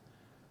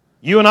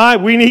 You and I,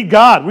 we need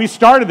God. We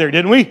started there,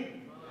 didn't we?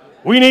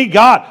 We need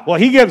God. Well,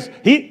 He gives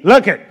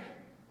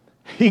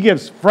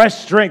fresh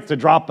strength to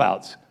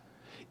dropouts.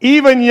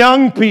 Even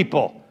young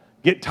people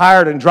get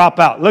tired and drop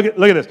out. Look at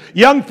this.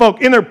 Young folk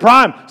in their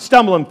prime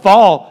stumble and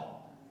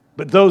fall,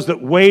 but those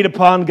that wait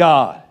upon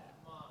God,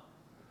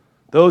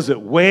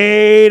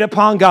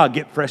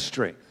 get fresh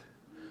strength.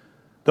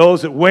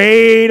 Those that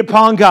wait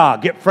upon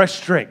God get fresh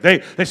strength.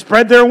 They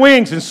spread their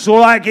wings and soar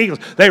like eagles.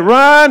 They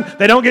run,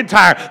 they don't get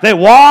tired. They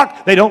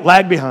walk, they don't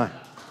lag behind.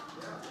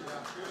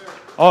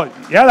 Oh,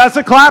 yeah, that's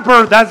a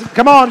clapper.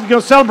 Come on, you go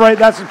celebrate.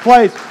 That's the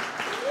place.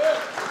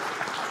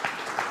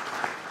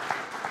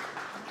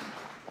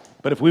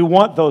 But if we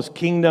want those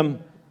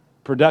kingdom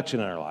production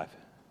in our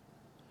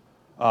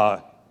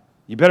life,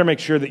 you better make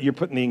sure that you're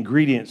putting the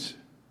ingredients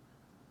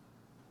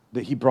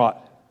that He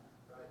brought.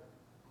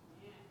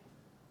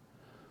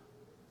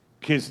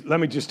 Because let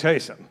me just tell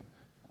you something.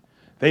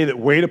 They that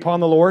wait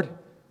upon the Lord,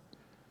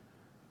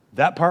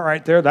 that part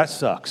right there, that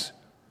sucks.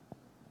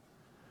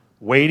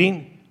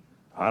 Waiting,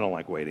 I don't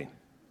like waiting.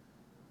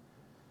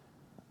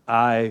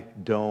 I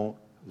don't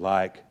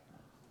like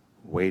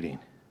waiting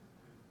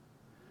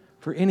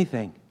for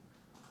anything.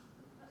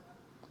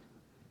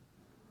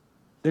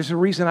 There's a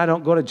reason I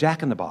don't go to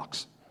Jack in the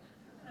Box.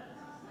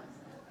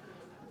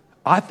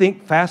 I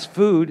think fast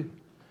food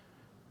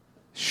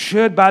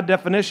should, by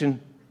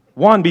definition,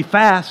 one, be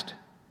fast,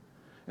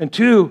 and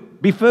two,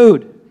 be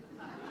food.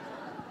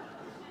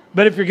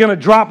 But if you're going to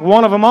drop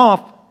one of them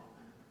off,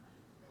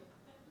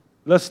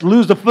 Let's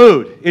lose the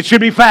food. It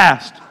should be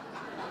fast.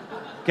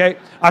 Okay?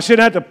 I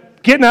shouldn't have to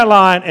get in that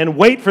line and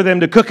wait for them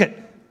to cook it.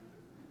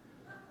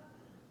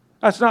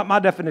 That's not my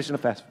definition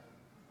of fast food.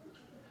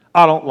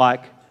 I don't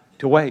like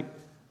to wait.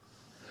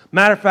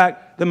 Matter of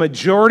fact, the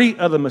majority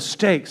of the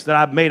mistakes that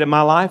I've made in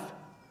my life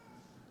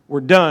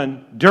were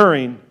done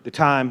during the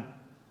time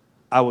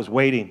I was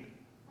waiting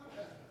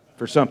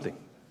for something.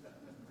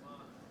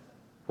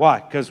 Why?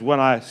 Because when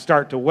I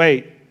start to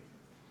wait,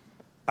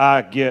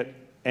 I get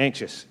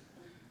anxious.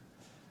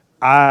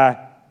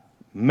 I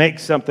make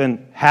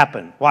something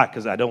happen. Why?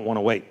 Because I don't want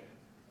to wait.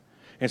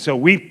 And so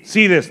we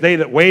see this, they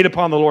that wait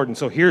upon the Lord. And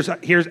so here's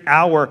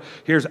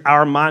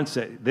our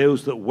mindset.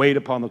 Those that wait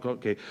upon the Lord.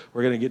 Okay,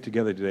 we're going to get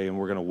together today and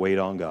we're going to wait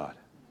on God.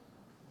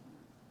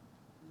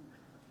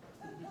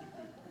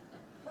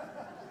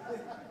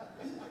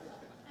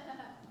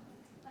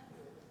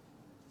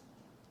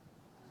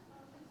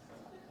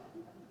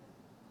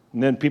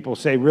 And then people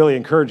say really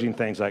encouraging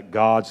things like,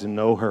 God's in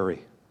no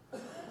hurry.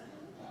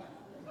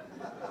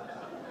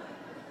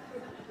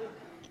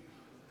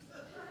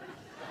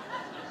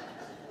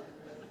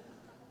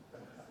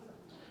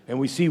 And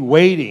we see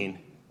waiting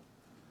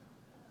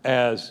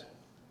as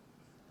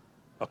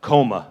a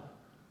coma.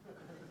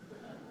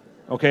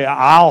 Okay,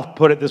 I'll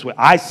put it this way.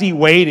 I see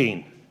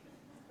waiting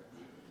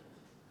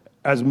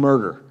as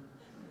murder.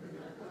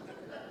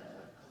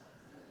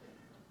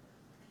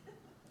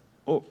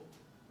 Oh,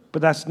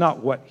 but that's not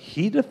what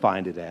he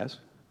defined it as.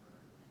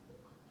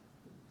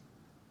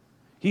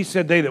 He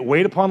said, they that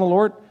wait upon the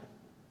Lord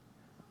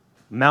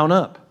mount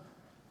up.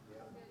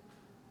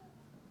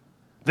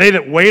 They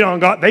that wait on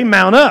God, they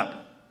mount up.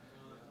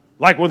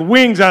 Like with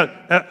wings,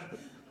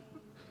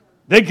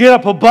 they get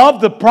up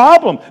above the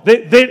problem.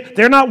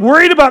 They're not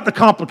worried about the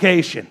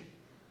complication.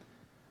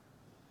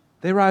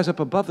 They rise up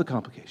above the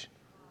complication.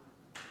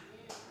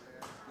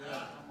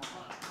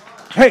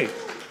 Hey,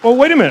 well,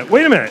 wait a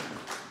minute.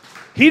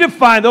 He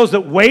defined those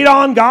that wait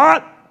on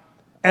God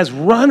as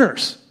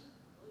runners.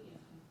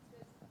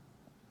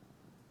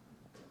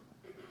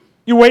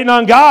 You're waiting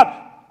on God.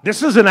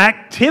 This is an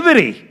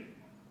activity.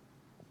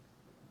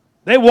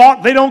 They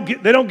walk, they don't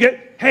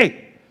get,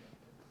 hey,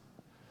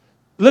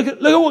 look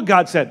at what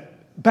God said.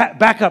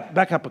 Back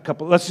up a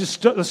couple. Let's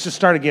just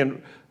start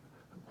again.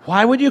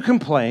 Why would you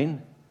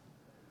complain?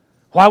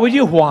 Why would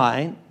you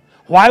whine?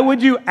 Why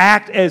would you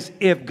act as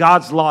if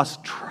God's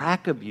lost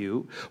track of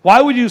you?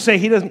 Why would you say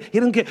he doesn't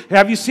get?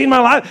 Have you seen my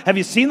life? Have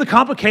you seen the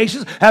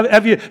complications?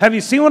 Have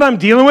you seen what I'm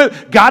dealing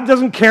with? God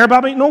doesn't care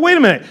about me? No, wait a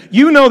minute.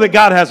 You know that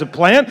God has a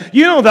plan.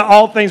 You know that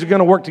all things are going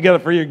to work together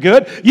for your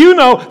good. You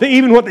know that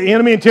even what the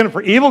enemy intended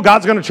for evil,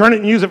 God's going to turn it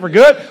and use it for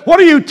good. What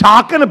are you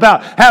talking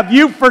about? Have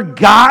you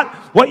forgot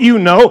what you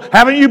know?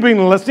 Haven't you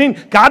been listening?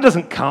 God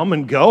doesn't come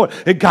and go.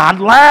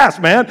 God lasts,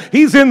 man.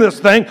 He's in this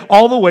thing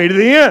all the way to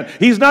the end.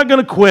 He's not going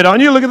to quit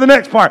on you. Look at the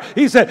next part.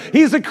 He said,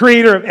 he's the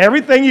creator of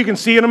everything you can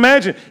see and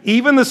imagine,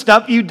 even the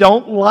stuff you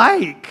don't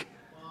like.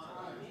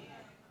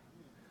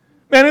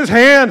 Man, his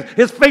hands,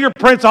 his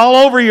fingerprints all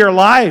over your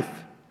life.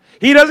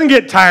 He doesn't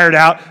get tired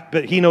out,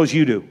 but he knows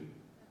you do.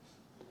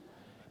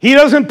 He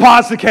doesn't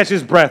pause to catch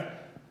his breath,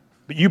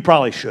 but you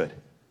probably should.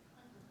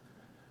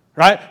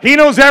 Right? He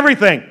knows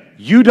everything.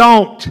 You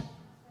don't.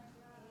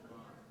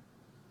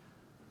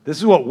 This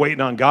is what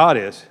waiting on God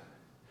is.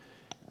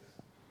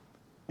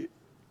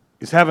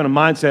 It's having a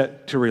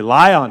mindset to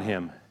rely on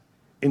him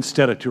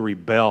instead of to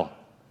rebel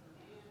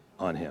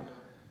on him.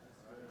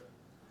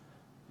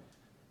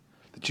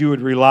 That you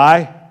would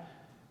rely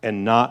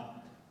and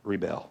not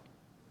rebel.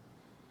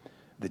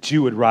 That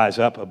you would rise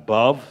up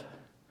above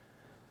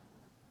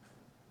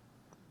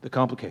the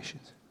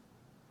complications.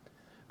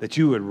 That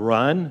you would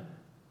run.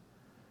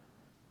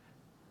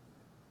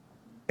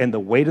 And the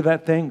weight of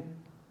that thing,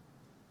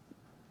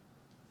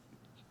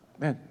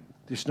 man,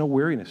 there's no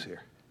weariness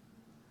here.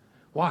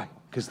 Why?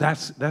 Because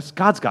that's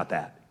God's got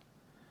that.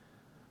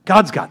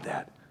 God's got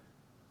that.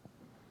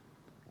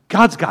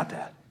 God's got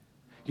that.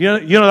 You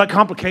know that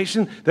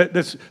complication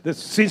that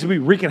seems to be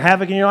wreaking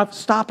havoc in your life?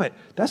 Stop it.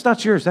 That's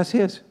not yours. That's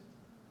his.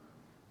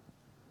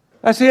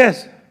 That's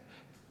his.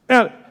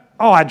 Now,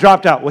 I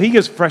dropped out. Well, he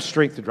gives fresh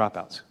strength to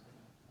dropouts.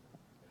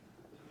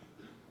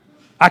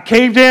 I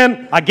caved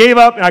in, I gave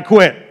up, and I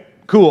quit.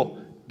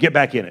 Cool. Get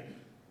back in it.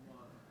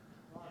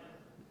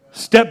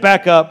 Step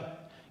back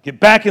up. Get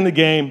back in the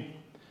game.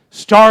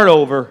 Start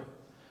over.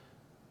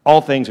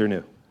 All things are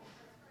new.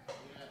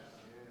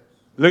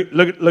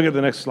 Look at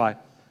the next slide.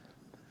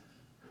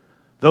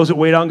 Those that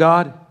wait on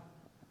God,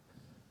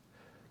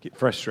 get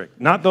fresh strength.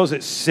 Not those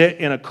that sit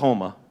in a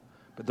coma,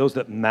 but those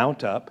that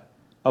mount up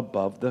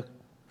above the...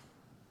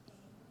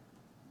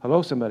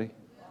 Hello, somebody.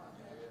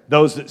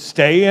 Those that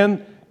stay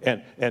in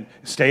and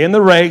stay in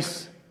the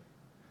race.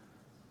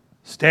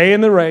 Stay in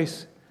the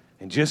race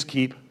and just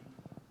keep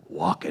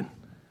walking.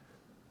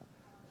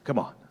 Come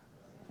on.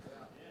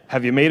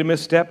 Have you made a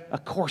misstep?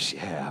 Of course you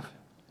have.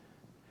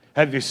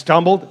 Have you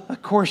stumbled?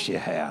 Of course you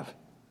have.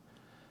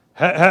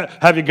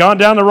 Have you gone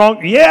down the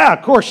wrong? Yeah,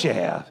 of course you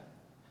have.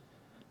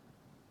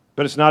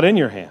 But it's not in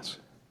your hands.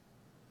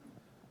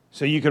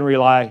 So you can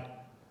rely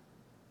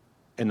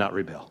and not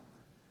rebel.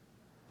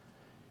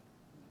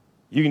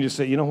 You can just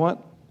say, you know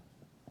what?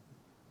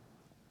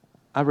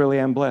 I really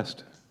am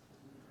blessed.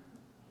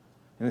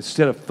 And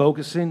instead of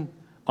focusing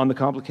on the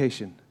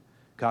complication,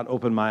 God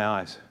opened my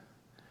eyes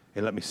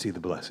and let me see the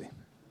blessing.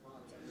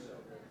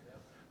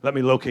 Let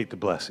me locate the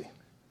blessing.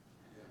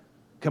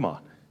 Come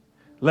on.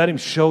 Let him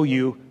show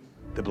you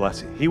the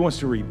blessing. He wants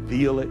to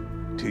reveal it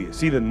to you.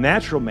 See, the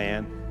natural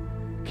man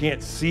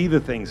can't see the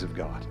things of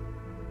God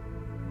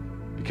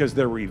because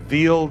they're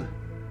revealed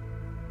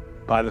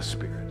by the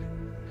Spirit.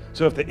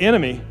 So if the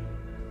enemy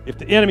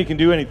can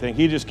do anything,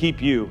 he'll just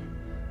keep you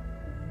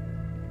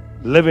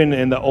living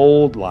in the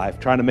old life,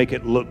 trying to make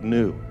it look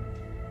new,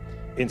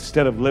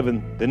 instead of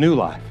living the new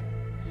life.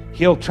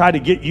 He'll try to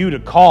get you to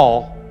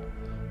call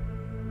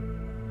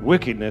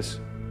wickedness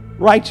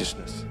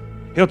righteousness.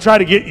 He'll try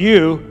to get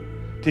you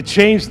to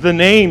change the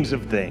names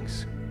of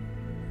things.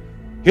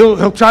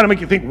 He'll try to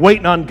make you think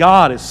waiting on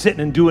God is sitting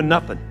and doing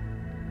nothing.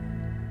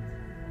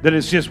 That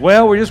it's just,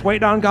 well, we're just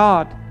waiting on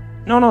God.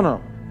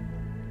 No.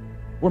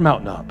 We're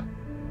mounting up.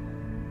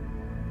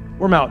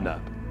 We're mounting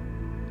up.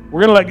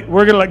 We're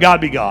gonna let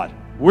God be God.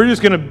 We're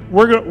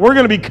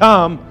gonna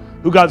become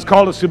who God's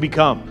called us to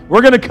become.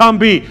 We're gonna come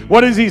be.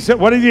 What does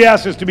He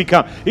ask us to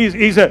become?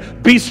 He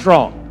said, be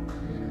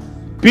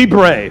strong, be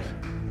brave,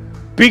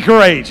 be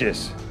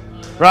courageous.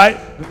 Right?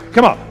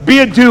 Come on. Be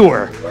a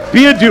doer.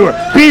 Be a doer.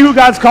 Be who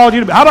God's called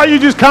you to be. How about you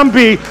just come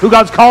be who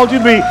God's called you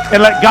to be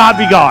and let God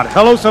be God?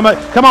 Hello, somebody.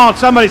 Come on,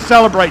 somebody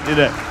celebrate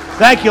today.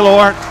 Thank you,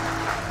 Lord.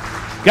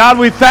 God,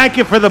 we thank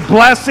you for the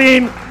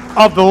blessing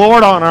of the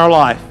Lord on our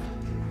life.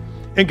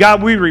 And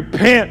God, we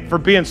repent for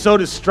being so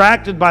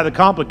distracted by the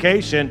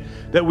complication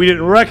that we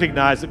didn't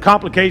recognize that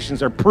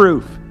complications are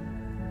proof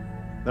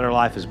that our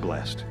life is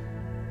blessed.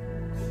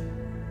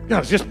 God,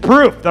 it's just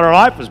proof that our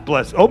life is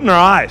blessed. Open our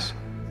eyes.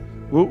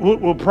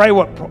 We'll pray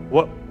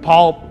what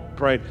Paul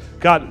prayed.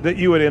 God, that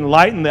you would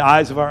enlighten the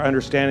eyes of our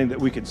understanding that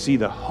we could see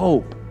the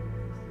hope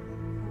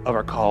of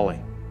our calling.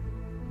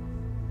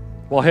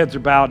 While heads are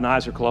bowed and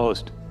eyes are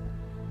closed,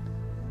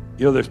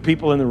 you know, there's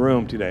people in the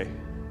room today,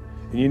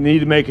 and you need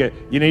to make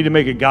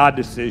a God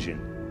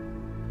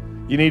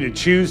decision. You need to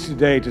choose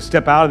today to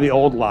step out of the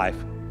old life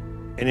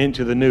and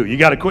into the new. You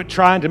got to quit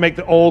trying to make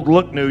the old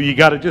look new. You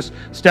got to just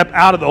step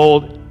out of the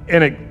old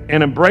and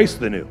embrace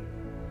the new.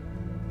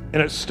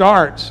 And it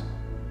starts,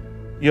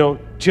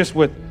 just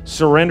with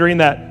surrendering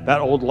that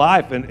old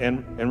life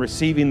and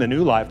receiving the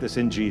new life that's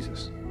in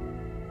Jesus.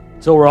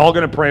 So we're all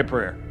going to pray a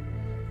prayer.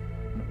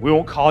 We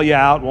won't call you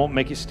out, won't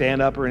make you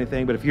stand up or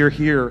anything, but if you're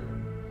here,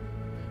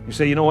 you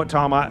say, you know what,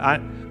 Tom,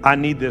 I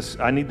need this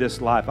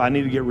life. I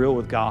need to get real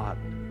with God.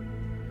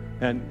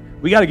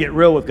 And we got to get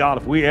real with God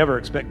if we ever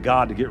expect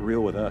God to get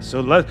real with us.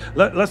 So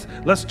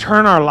let's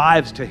turn our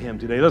lives to Him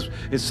today.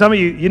 Some of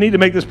you need to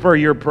make this prayer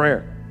your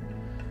prayer.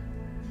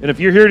 And if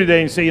you're here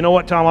today and you say, you know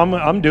what, Tom,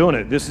 I'm doing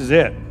it. This is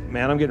it.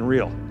 Man, I'm getting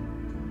real.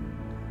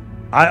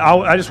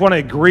 I just want to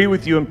agree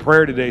with you in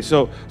prayer today.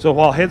 So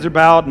while heads are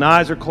bowed and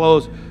eyes are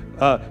closed,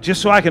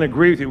 just so I can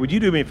agree with you, would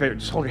you do me a favor?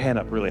 Just hold your hand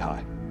up really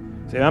high.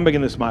 Say, I'm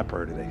making this my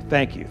prayer today.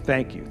 Thank you,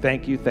 thank you,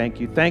 thank you, thank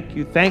you, thank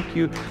you, thank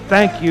you,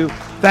 thank you,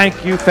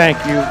 thank you,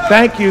 thank you,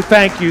 thank you,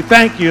 thank you,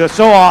 thank you. That's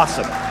so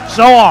awesome.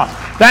 So awesome.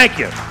 Thank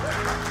you.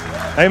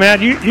 Hey, man,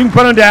 you can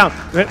put them down.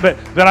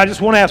 But I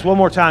just want to ask one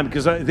more time,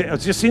 because it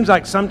just seems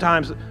like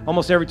sometimes,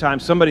 almost every time,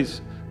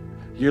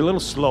 you're a little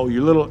slow.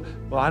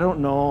 Well, I don't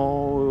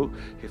know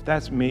if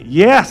that's me.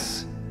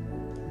 Yes.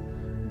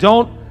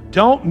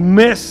 Don't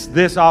miss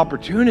this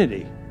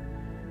opportunity.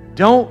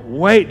 Don't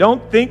wait.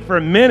 Don't think for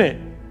a minute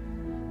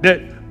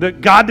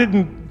that God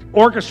didn't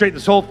orchestrate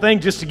this whole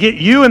thing just to get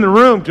you in the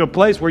room to a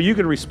place where you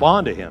can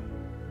respond to Him,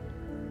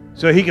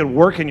 so He can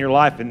work in your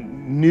life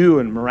in new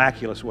and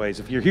miraculous ways.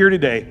 If you're here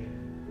today,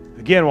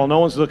 again, while no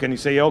one's looking, you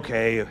say,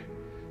 okay,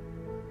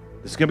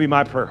 this is going to be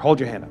my prayer. Hold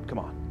your hand up. Come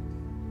on.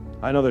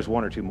 I know there's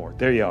one or two more.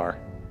 There you are.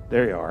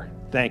 There you are.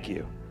 Thank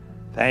you.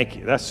 Thank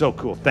you. That's so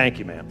cool. Thank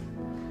you,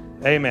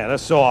 man. Amen.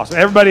 That's so awesome.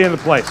 Everybody in the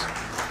place.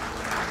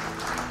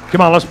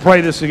 Come on, let's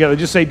pray this together.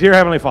 Just say, Dear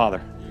Heavenly Father,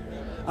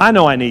 I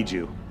know I need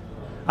you.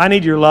 I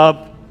need your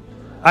love.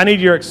 I need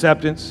your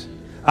acceptance.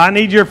 I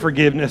need your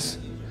forgiveness.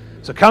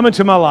 So come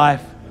into my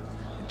life.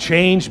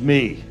 Change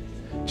me.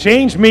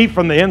 Change me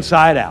from the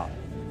inside out.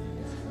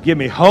 Give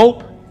me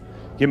hope.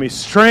 Give me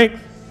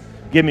strength.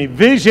 Give me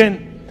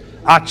vision.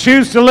 I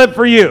choose to live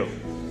for you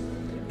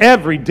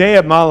every day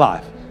of my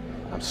life.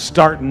 I'm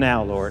starting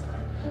now, Lord.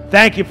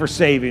 Thank you for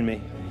saving me.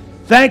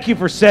 Thank you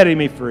for setting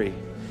me free.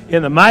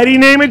 In the mighty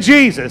name of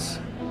Jesus,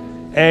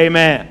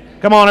 amen.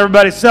 Come on,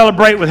 everybody,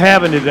 celebrate with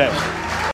heaven today.